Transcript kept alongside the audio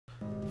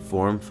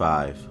Form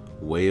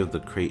 5, Way of the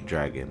Krayt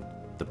Dragon,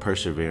 the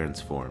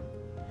Perseverance form.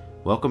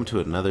 Welcome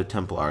to another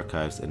Temple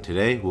Archives, and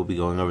today we'll be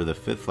going over the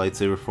 5th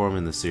lightsaber form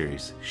in the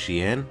series,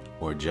 Xian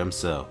or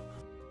Djem-so.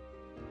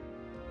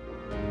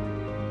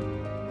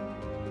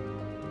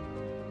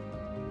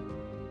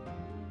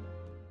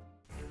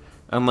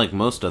 Unlike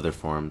most other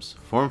forms,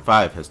 Form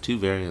 5 has two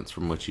variants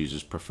from which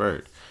users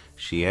preferred,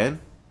 Xian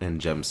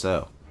and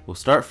Djem-so. We'll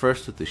start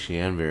first with the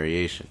Xian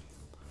variation.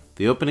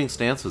 The opening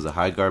stance was a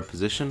high guard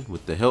position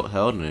with the hilt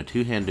held in a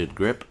two-handed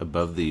grip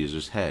above the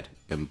user's head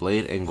and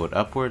blade angled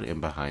upward and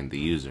behind the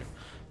user.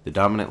 The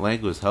dominant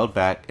leg was held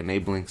back,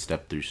 enabling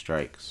step-through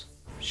strikes.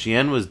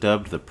 Xian was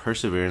dubbed the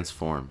Perseverance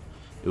form.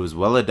 It was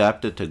well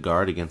adapted to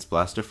guard against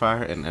blaster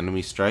fire and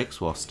enemy strikes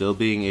while still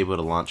being able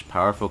to launch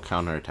powerful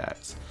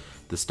counterattacks.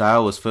 The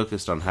style was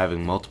focused on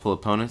having multiple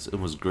opponents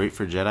and was great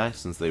for Jedi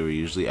since they were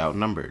usually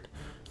outnumbered.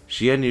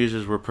 Xian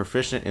users were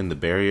proficient in the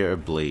barrier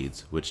of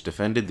blades, which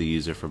defended the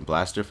user from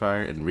blaster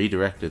fire and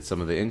redirected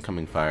some of the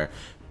incoming fire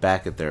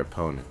back at their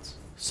opponents.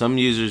 Some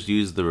users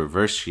used the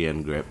reverse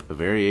Xian grip, a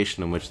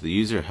variation in which the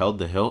user held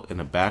the hilt in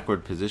a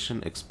backward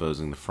position,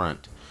 exposing the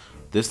front.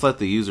 This let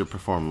the user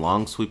perform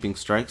long sweeping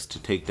strikes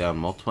to take down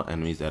multiple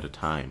enemies at a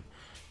time.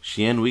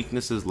 Xian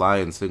weaknesses lie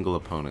in single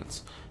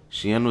opponents.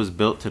 Xian was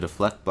built to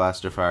deflect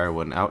blaster fire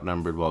when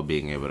outnumbered while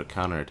being able to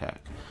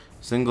counterattack.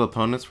 Single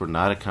opponents were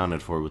not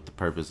accounted for with the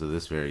purpose of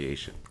this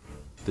variation.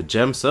 The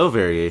Djem-so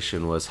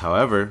variation was,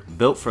 however,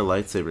 built for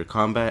lightsaber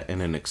combat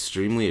in an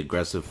extremely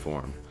aggressive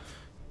form.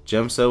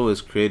 Djem-so was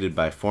created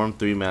by Form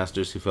 3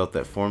 masters who felt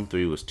that Form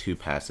 3 was too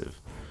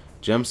passive.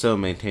 Djem-so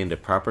maintained a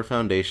proper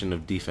foundation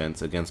of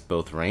defense against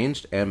both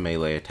ranged and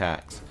melee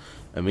attacks.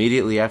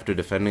 Immediately after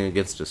defending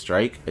against a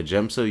strike, a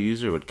Djem-so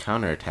user would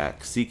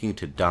counterattack, seeking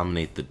to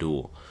dominate the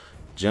duel.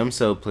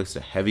 Djem-so placed a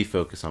heavy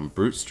focus on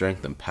brute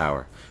strength and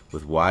power,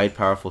 with wide,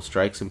 powerful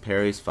strikes and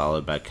parries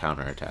followed by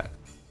counterattack.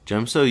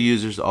 Djem-so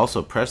users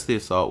also pressed the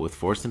assault with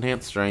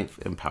force-enhanced strength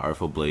and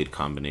powerful blade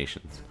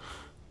combinations.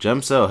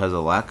 Djem-so has a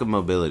lack of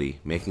mobility,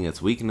 making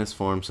its weakness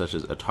forms such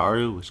as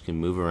Ataru, which can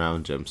move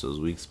around Djem-so's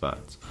weak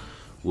spots.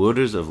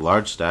 Wielders of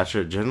large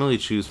stature generally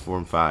choose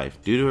Form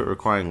 5, due to it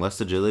requiring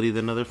less agility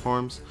than other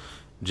forms.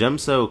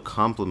 Djem-so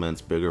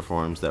complements bigger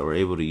forms that were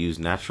able to use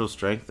natural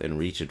strength and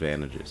reach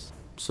advantages.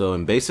 So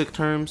in basic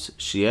terms,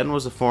 Xian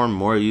was a form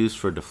more used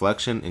for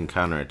deflection and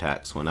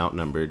counterattacks when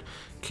outnumbered,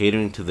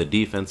 catering to the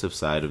defensive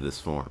side of this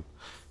form.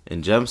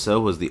 And Djem-so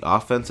was the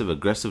offensive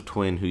aggressive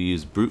twin who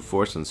used brute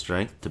force and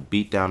strength to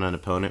beat down an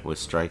opponent with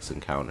strikes and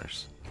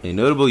counters. A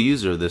notable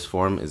user of this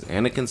form is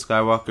Anakin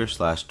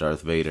Skywalker /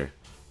 Darth Vader.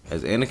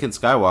 As Anakin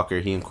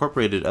Skywalker, he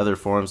incorporated other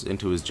forms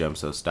into his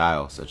Djem-so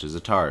style, such as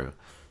Ataru,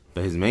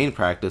 but his main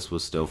practice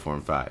was still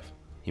Form 5.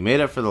 He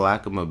made up for the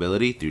lack of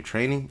mobility through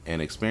training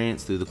and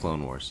experience through the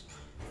Clone Wars.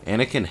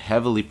 Anakin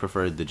heavily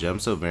preferred the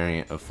Djem-so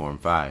variant of Form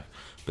 5,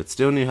 but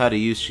still knew how to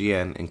use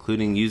Xian,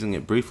 including using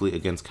it briefly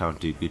against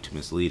Count Dooku to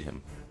mislead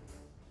him.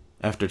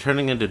 After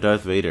turning into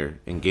Darth Vader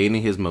and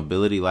gaining his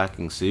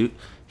mobility-lacking suit,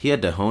 he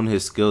had to hone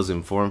his skills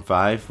in Form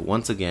 5,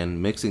 once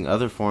again mixing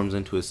other forms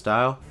into his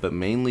style, but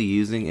mainly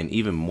using an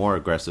even more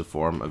aggressive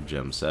form of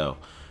Djem-so.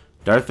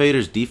 Darth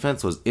Vader's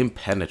defense was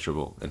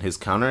impenetrable, and his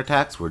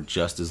counterattacks were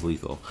just as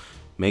lethal,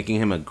 making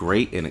him a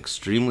great and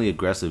extremely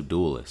aggressive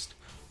duelist.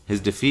 His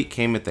defeat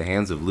came at the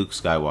hands of Luke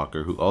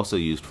Skywalker, who also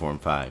used Form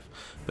 5,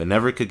 but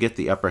never could get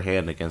the upper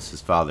hand against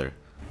his father.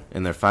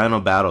 In their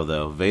final battle,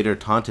 though, Vader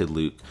taunted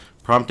Luke,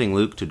 prompting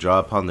Luke to draw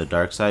upon the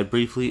dark side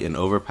briefly and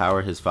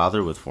overpower his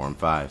father with Form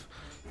 5.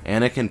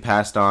 Anakin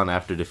passed on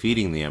after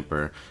defeating the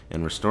Emperor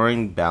and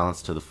restoring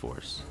balance to the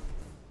Force.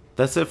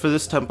 That's it for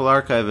this Temple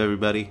Archive,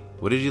 everybody.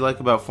 What did you like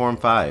about Form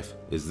 5?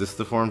 Is this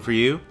the form for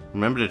you?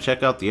 Remember to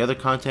check out the other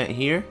content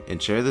here,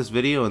 and share this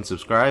video and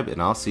subscribe,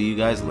 and I'll see you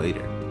guys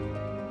later.